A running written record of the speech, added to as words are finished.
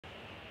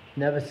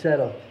Never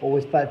settle.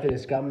 Always fight for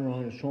this. Got me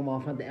wrong. Show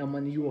off on the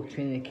M1 New York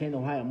training in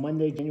Canton, Ohio.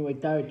 Monday, January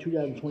 3rd,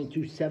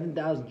 2022.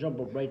 7,000 jump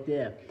up right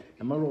there.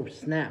 And my rope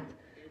snapped.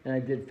 And I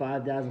did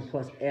 5,000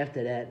 plus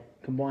after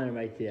that. Combined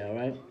right there,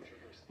 alright?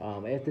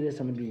 After this,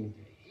 I'm going to do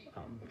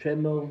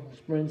treadmill,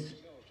 sprints,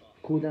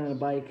 cool down the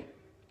bike,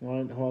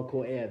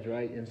 hardcore abs,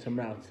 right? And some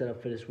routes set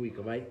up for this week,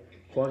 alright?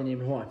 Hard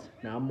named hearts.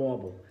 Now I'm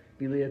marble.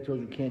 Be leader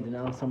towards you can't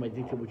deny. Somebody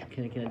dictate what you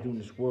can and cannot do in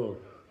this world.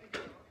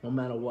 No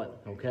matter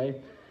what, okay?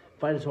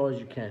 Fight as hard as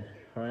you can,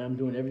 all right? I'm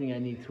doing everything I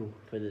need to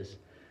for this,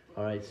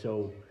 all right?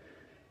 So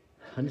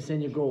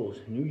understand your goals.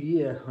 New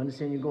year,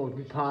 understand your goals.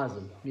 Be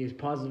positive. Be as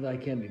positive as I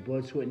can be.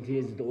 Blood, sweat, and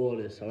tears into all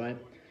this, all right?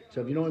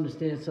 So if you don't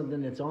understand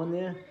something that's on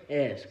there,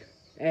 ask.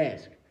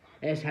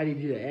 Ask how do you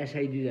do that. Ask how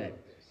you do that.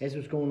 Ask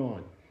what's going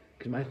on.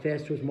 Because my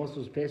fast twitch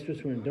muscles, fast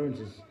twitch for endurance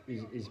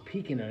is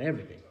peaking on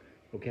everything,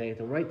 okay, at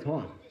the right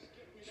time.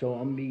 So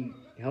I'm going to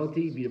be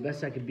healthy, be the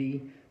best I could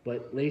be,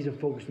 but laser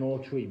focused on all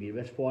three. Be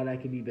the best father I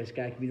can be, best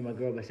guy I can be to my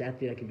girl, best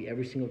athlete I can be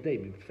every single day.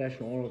 Be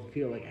professional all over the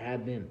field like I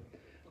have been.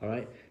 All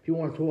right? If you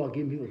want to talk about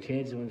giving people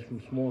chances when it's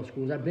from smaller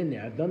schools, I've been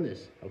there. I've done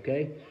this,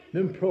 okay?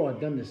 Been pro,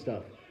 I've done this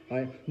stuff. All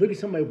right? Look at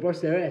somebody who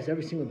busts their ass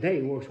every single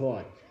day, works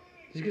hard.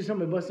 Just because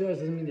somebody busts their ass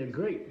doesn't mean they're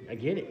great. I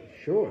get it,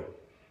 sure.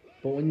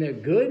 But when they're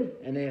good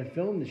and they have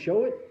film to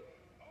show it,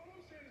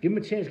 give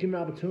them a chance, give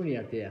them an opportunity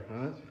out there, all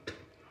right?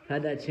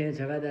 Had that chance,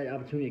 I've had that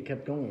opportunity,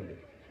 kept going with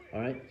it.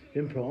 All right?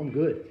 Been pro, I'm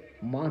good.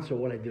 Monster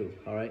what I do,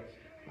 all right?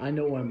 I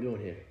know what I'm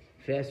doing here.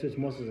 Fast twitch,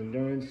 muscles,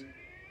 endurance,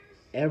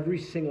 every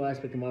single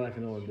aspect of my life I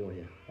know what I'm doing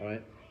here, all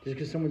right? Just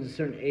because someone's a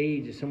certain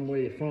age or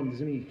somewhere they're from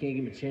doesn't mean you can't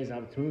give them a chance,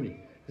 opportunity.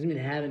 Doesn't mean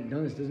they haven't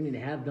done this, doesn't mean they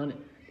have done it.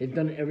 They've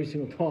done it every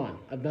single time.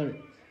 I've done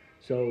it.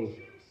 So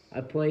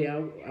I'll play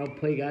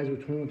guys who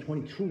are 21,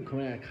 22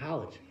 coming out of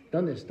college.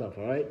 Done this stuff,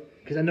 all right?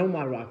 Because I know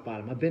my rock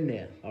bottom. I've been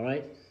there, all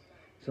right?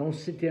 So don't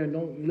sit there and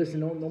don't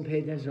listen, don't pay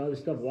attention to other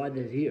stuff while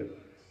they're here.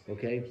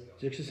 Okay?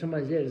 Just because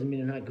somebody's there doesn't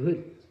mean they're not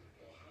good.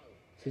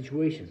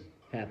 Situation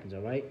happens,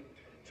 all right?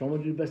 So I'm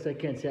going to do the best I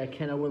can. Say I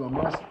can, I will, I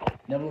must.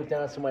 Never look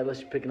down on somebody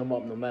unless you're picking them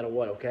up, no matter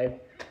what, okay?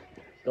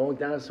 Don't look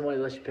down on somebody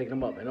unless you're picking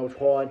them up. I know it's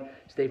hard.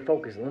 Stay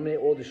focused. Eliminate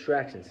all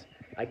distractions.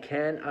 I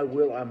can, I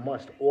will, I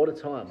must, all the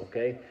time,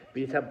 okay?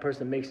 Be the type of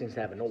person that makes things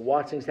happen. Don't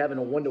watch things happen,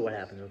 don't wonder what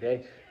happens,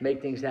 okay?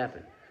 Make things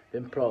happen.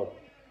 Been pro.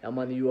 I'm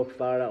on New York,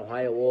 Florida,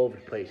 Ohio, all over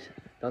the place.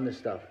 Done this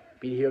stuff.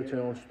 Be the hero to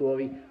your own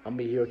story. I'm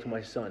be the hero to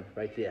my son,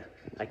 right there.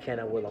 I can,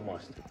 I will, I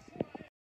must.